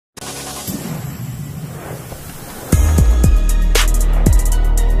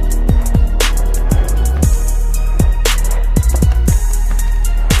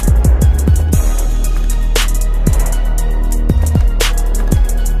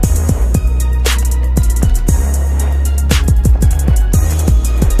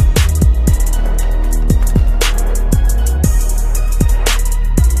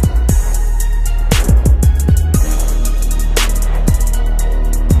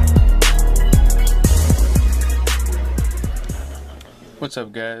What's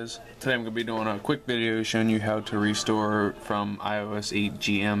up, guys? Today I'm going to be doing a quick video showing you how to restore from iOS 8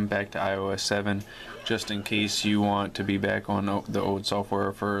 GM back to iOS 7, just in case you want to be back on the old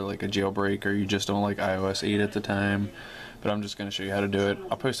software for like a jailbreak, or you just don't like iOS 8 at the time. But I'm just going to show you how to do it.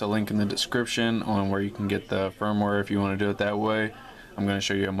 I'll post a link in the description on where you can get the firmware if you want to do it that way. I'm going to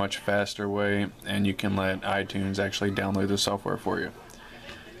show you a much faster way, and you can let iTunes actually download the software for you.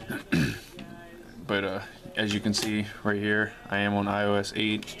 But as you can see right here, I am on iOS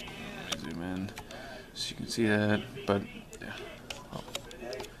 8. Let me zoom in so you can see that. But yeah,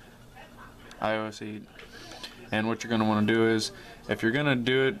 iOS 8. And what you're going to want to do is, if you're going to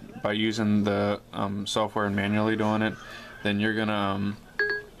do it by using the software and manually doing it, then you're gonna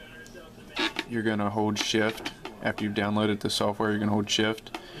hold Shift after you've downloaded the software. You're gonna hold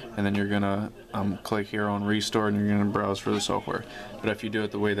Shift, and then you're gonna click here on Restore, and you're gonna browse for the software. But if you do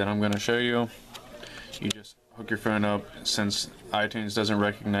it the way that I'm gonna show you, you just hook your phone up. Since iTunes doesn't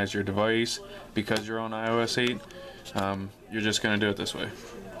recognize your device because you're on iOS 8, you're just gonna do it this way.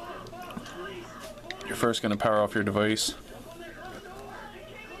 You're first gonna power off your device.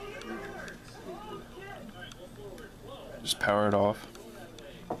 Just power it off,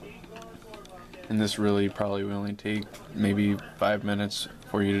 and this really probably will only take maybe 5 minutes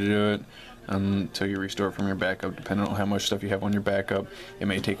for you to do it until you restore from your backup. Depending on how much stuff you have on your backup, it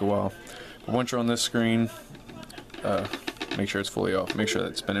may take a while. But once you're on this screen, make sure it's fully off. Make sure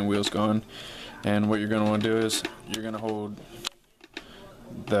that spinning wheel's gone. And what you're going to want to do is you're going to hold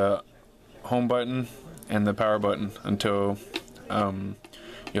the home button and the power button until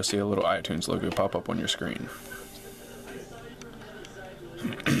you'll see a little iTunes logo pop up on your screen.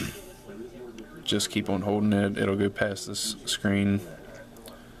 Just keep on holding it. It'll go past this screen.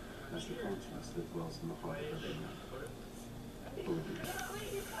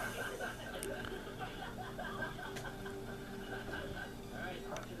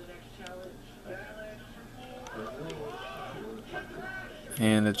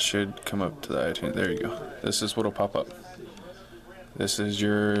 And it should come up to the iTunes. There you go. This is what'll pop up. This is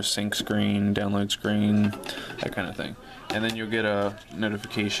your sync screen, download screen, that kind of thing. And then you'll get a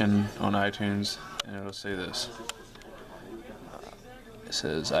notification on iTunes, and it'll say this. It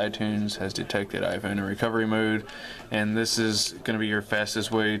says iTunes has detected iPhone in recovery mode, and this is going to be your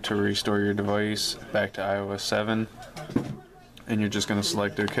fastest way to restore your device back to iOS 7. And you're just going to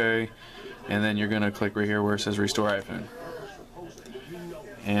select OK, and then you're going to click right here where it says Restore iPhone.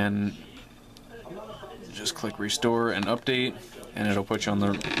 And just click Restore and Update, and it'll put you on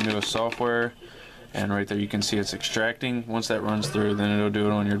the newest software. And right there you can see it's extracting. Once that runs through, then it'll do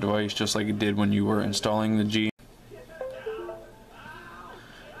it on your device just like it did when you were installing the G.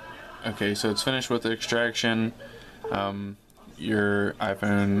 Okay, so it's finished with the extraction. Your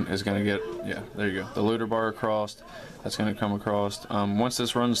iPhone is going to get, yeah, there you go, the loader bar across. That's going to come across. Once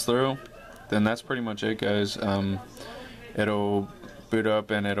this runs through, then that's pretty much it, guys. It'll boot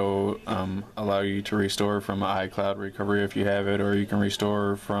up, and it'll allow you to restore from iCloud recovery if you have it, or you can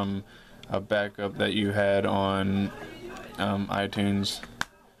restore from a backup that you had on iTunes.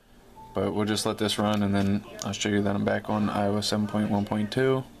 But we'll just let this run, and then I'll show you that I'm back on iOS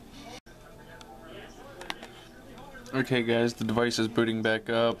 7.1.2. Okay, guys, the device is booting back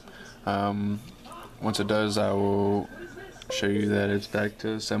up. Once it does, I will show you that it's back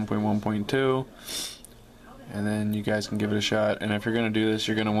to 7.1.2. and then you guys can give it a shot. And if you're going to do this,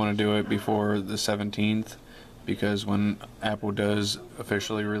 you're going to want to do it before the 17th, because when Apple does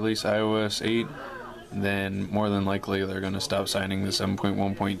officially release iOS 8, then more than likely they're going to stop signing the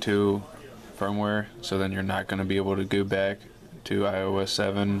 7.1.2 firmware, so then you're not going to be able to go back to iOS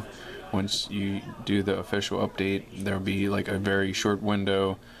 7. Once you do the official update, there'll be like a very short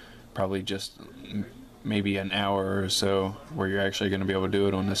window, probably just maybe an hour or so, where you're actually going to be able to do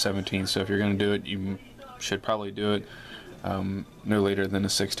it on the 17th. So if you're going to do it, you should probably do it no later than the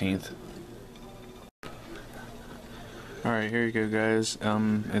 16th. Alright, here you go, guys.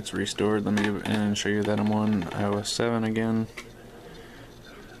 It's restored. Let me go in and show you that I'm on iOS 7 again.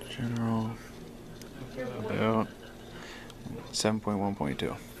 General, about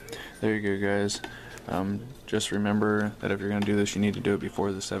 7.1.2. There you go, guys. Just remember that if you're going to do this, you need to do it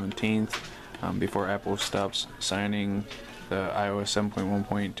before the 17th, before Apple stops signing the iOS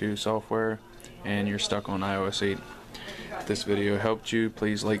 7.1.2 software, and you're stuck on iOS 8. If this video helped you,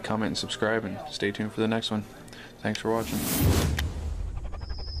 please like, comment, and subscribe, and stay tuned for the next one. Thanks for watching.